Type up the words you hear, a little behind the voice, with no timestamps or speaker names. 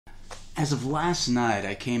As of last night,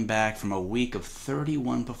 I came back from a week of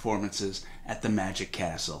 31 performances at the Magic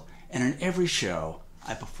Castle, and in every show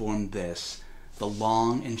I performed this, the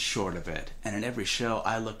long and short of it, and in every show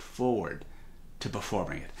I looked forward to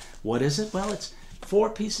performing it. What is it? Well, it's 4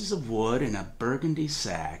 pieces of wood in a burgundy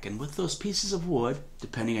sack, and with those pieces of wood,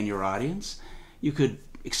 depending on your audience, you could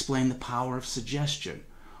explain the power of suggestion,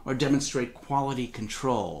 or demonstrate quality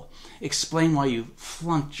control, explain why you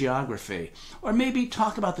flunked geography, or maybe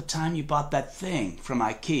talk about the time you bought that thing from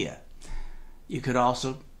IKEA. You could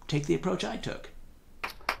also take the approach I took.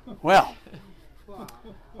 Well,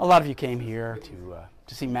 a lot of you came here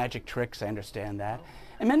to see magic tricks, I understand that.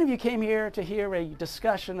 And many of you came here to hear a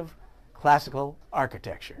discussion of classical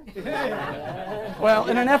architecture. Well,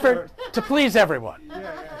 in an effort to please everyone,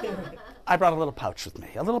 I brought a little pouch with me,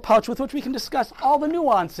 a little pouch with which we can discuss all the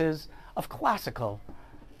nuances of classical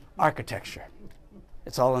architecture.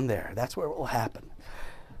 It's all in there. That's where it will happen.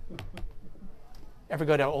 Ever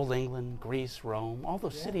go to Old England, Greece, Rome? All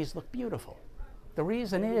those cities look beautiful. The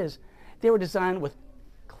reason is they were designed with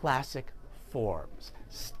classic forms,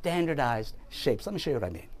 standardized shapes. Let me show you what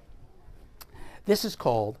I mean. This is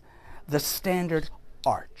called the standard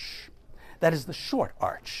arch. That is the short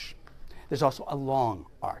arch. There's also a long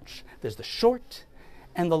arch. There's the short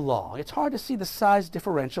and the long. It's hard to see the size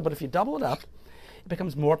differential, but if you double it up, it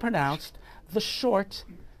becomes more pronounced. The short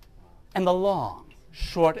and the long.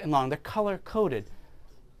 Short and long. They're color-coded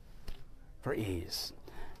for ease.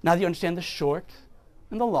 Now that you understand the short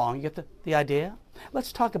and the long, you get the idea?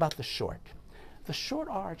 Let's talk about the short. The short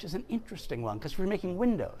arch is an interesting one because we're making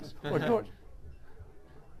windows or doors.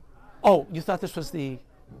 Oh, you thought this was the...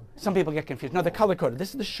 Some people get confused. No, they're color-coded.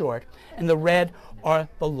 This is the short, and the red are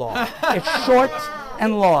the long. It's short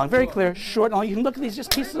and long. Very clear, short and long. You can look at these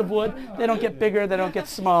just pieces of wood. They don't get bigger. They don't get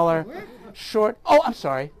smaller. Short. Oh, I'm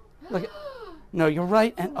sorry. Look. No, you're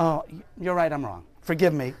right. And oh, you're right. I'm wrong.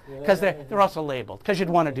 Forgive me, because they're also labeled, because you'd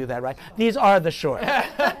want to do that, right? These are the short,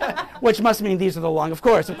 which must mean these are the long. Of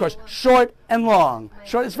course, short and long.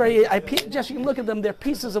 Short is very, just you can look at them, they're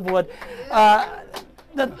pieces of wood.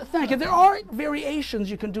 Thank you. There are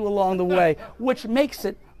variations you can do along the way, which makes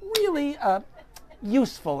it really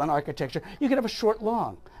useful in architecture. You could have a short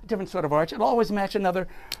long, a different sort of arch. It'll always match another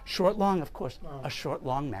short long, of course. A short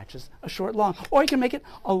long matches a short long. Or you can make it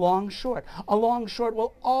a long short. A long short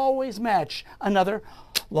will always match another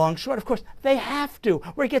long short. Of course, they have to.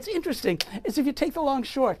 Where it gets interesting is if you take the long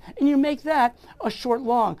short and you make that a short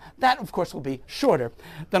long. That, of course, will be shorter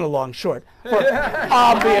than a long short for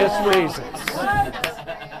obvious reasons.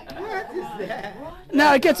 What is that?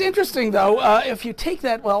 Now, it gets interesting, though, if you take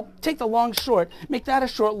that, take the long short, make that a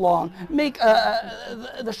short long, make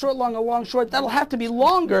the short long a long short, that'll have to be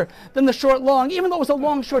longer than the short long, even though it was a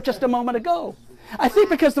long short just a moment ago. I think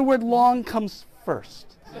because the word long comes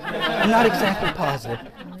first. I'm not exactly positive,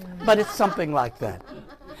 but it's something like that.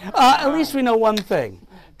 At least we know one thing.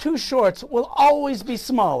 2 shorts will always be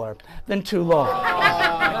smaller than 2 long.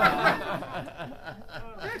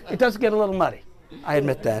 It does get a little muddy, I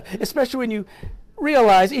admit that, especially when you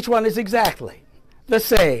realize each one is exactly the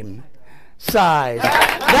same size.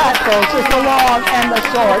 That, folks, is the long and the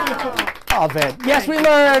short of it. Yes, we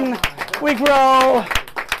learn, we grow,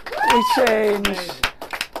 we change.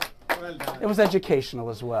 Well done. It was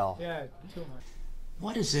educational as well. Yeah, too much.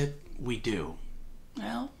 What is it we do?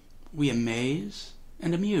 Well, we amaze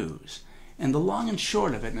and amuse, and the long and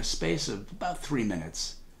short of it in a space of about 3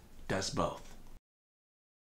 minutes does both.